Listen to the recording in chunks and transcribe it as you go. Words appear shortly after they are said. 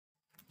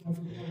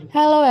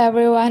Hello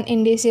everyone,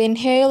 in this scene,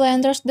 Haeil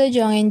enters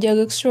Dajong in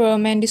Jaguk's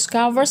room and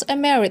discovers a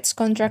marriage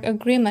contract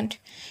agreement.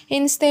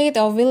 Instead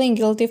of feeling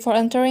guilty for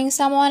entering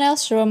someone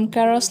else's room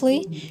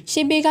carelessly,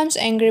 she becomes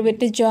angry with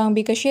Dajong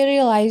because she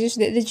realizes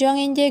that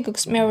Dajong and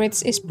Jaguk's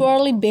marriage is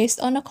poorly based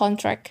on a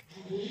contract.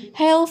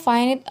 Haeil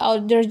finds it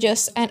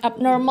outrageous and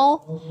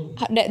abnormal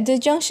that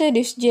Dajong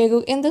seduced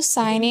Jaguk into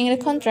signing the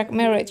contract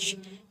marriage.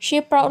 She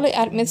proudly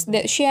admits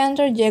that she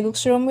entered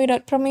Jaguk's room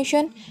without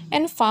permission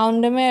and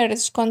found the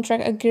marriage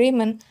contract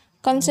agreement,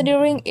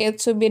 considering it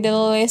to be the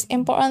least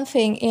important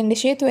thing in the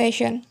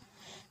situation.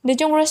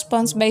 Dajong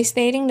responds by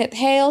stating that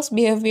Haeil's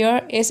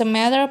behavior is a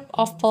matter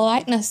of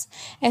politeness,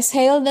 as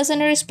Haeil doesn't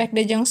respect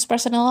Dajong's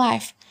personal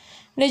life.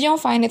 Dajong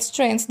finds it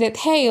strange that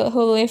Haeil,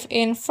 who lives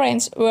in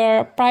France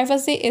where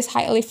privacy is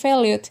highly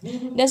valued,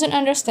 doesn't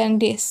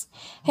understand this.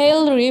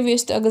 Haeil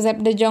refuses to accept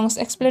Dajong's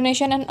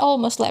explanation and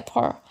almost slaps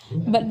her,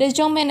 but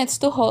Dajong manages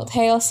to hold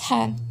Haeil's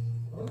hand.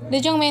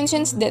 Dajong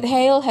mentions that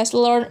Haeil has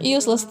learned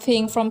useless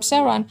things from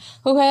Saran,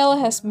 who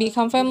Haeil has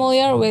become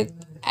familiar with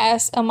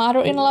as a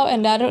mother-in-law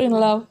and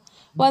daughter-in-law.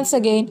 Once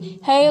again,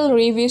 Haeil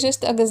refuses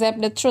to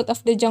accept the truth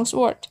of Dajong's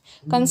word,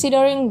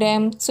 considering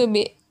them to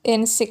be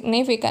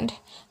insignificant.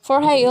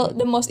 For Haeil,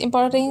 the most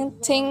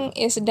important thing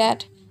is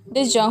that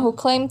Dajong, who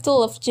claimed to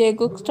love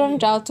Jaeguk,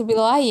 turned out to be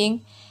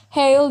lying.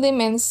 Haeil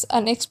demands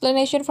an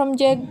explanation from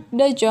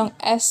Dajong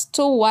as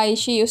to why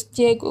she used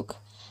Jaeguk.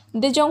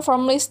 Dajong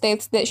firmly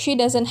states that she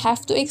doesn't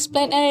have to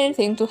explain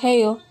anything to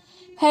Haeil.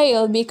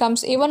 Haeil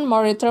becomes even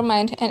more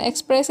determined and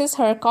expresses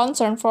her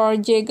concern for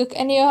Jaeguk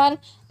and Johan,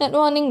 not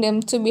wanting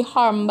them to be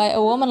harmed by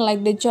a woman like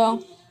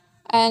Dajong.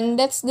 And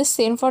that's the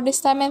scene for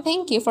this time, and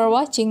thank you for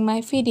watching my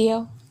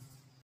video.